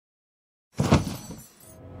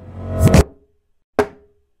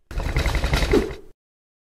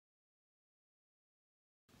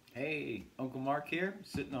Hey, Uncle Mark here,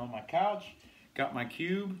 sitting on my couch, got my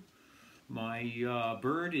cube, my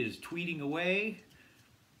bird is tweeting away,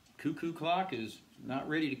 cuckoo clock is not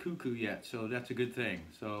ready to cuckoo yet, so that's a good thing,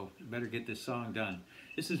 so better get this song done.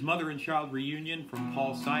 This is Mother and Child Reunion from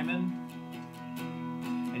Paul Simon,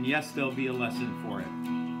 and yes, there'll be a lesson for it.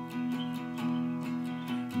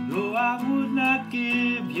 No, I would not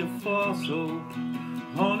give you false hope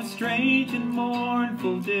on a strange and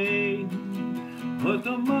mournful day, but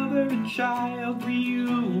the mother and child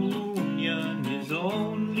reunion is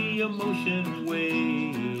only emotion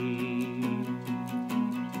away.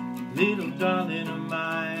 Little darling of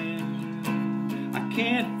mine, I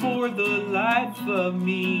can't for the life of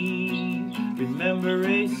me remember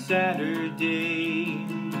a Saturday.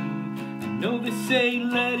 I know they say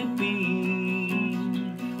let it be,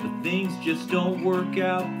 but things just don't work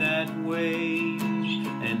out that way.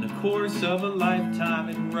 In the course of a lifetime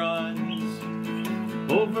it runs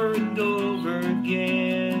over and over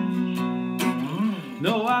again.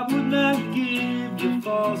 No, I would not give you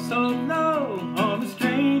false hope, no, on a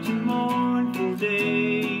strange and mournful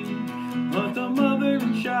day, but the mother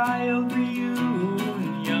and child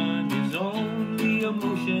reunion is only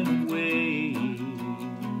emotion away.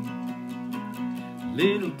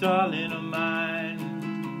 Little darling of mine,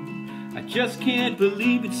 I just can't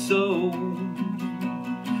believe it's so.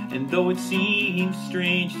 And though it seems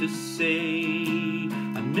strange to say,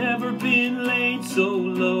 I've never been laid so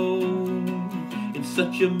low in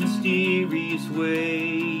such a mysterious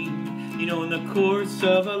way. You know, in the course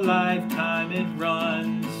of a lifetime it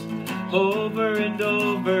runs over and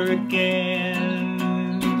over again.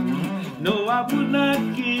 No, I would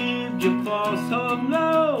not give you false hope,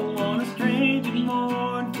 no, on a strange and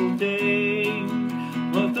mournful day,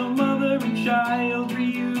 but the mother and child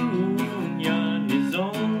reunion is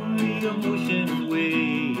only emotion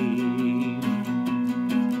away.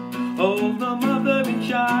 Oh, the mother and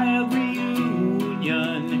child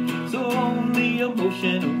reunion is only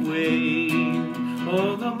emotion away.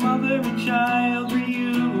 Oh, the mother and child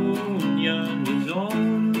reunion is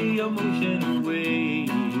only emotion away.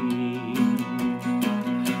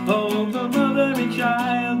 Oh, the mother and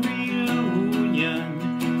child reunion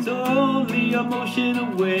is only emotion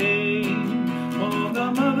away. Oh,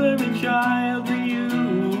 the mother and child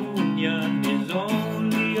reunion is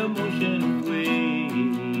only emotion away.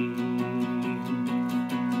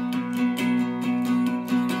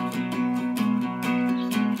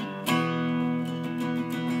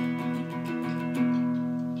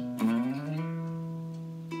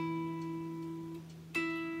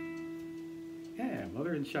 Yeah,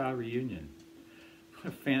 Mother and Child Reunion. What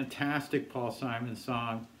a fantastic Paul Simon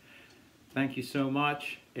song. Thank you so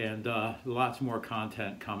much, and lots more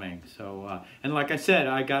content coming. So, and like I said,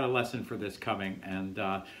 I got a lesson for this coming, and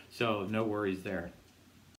so no worries there.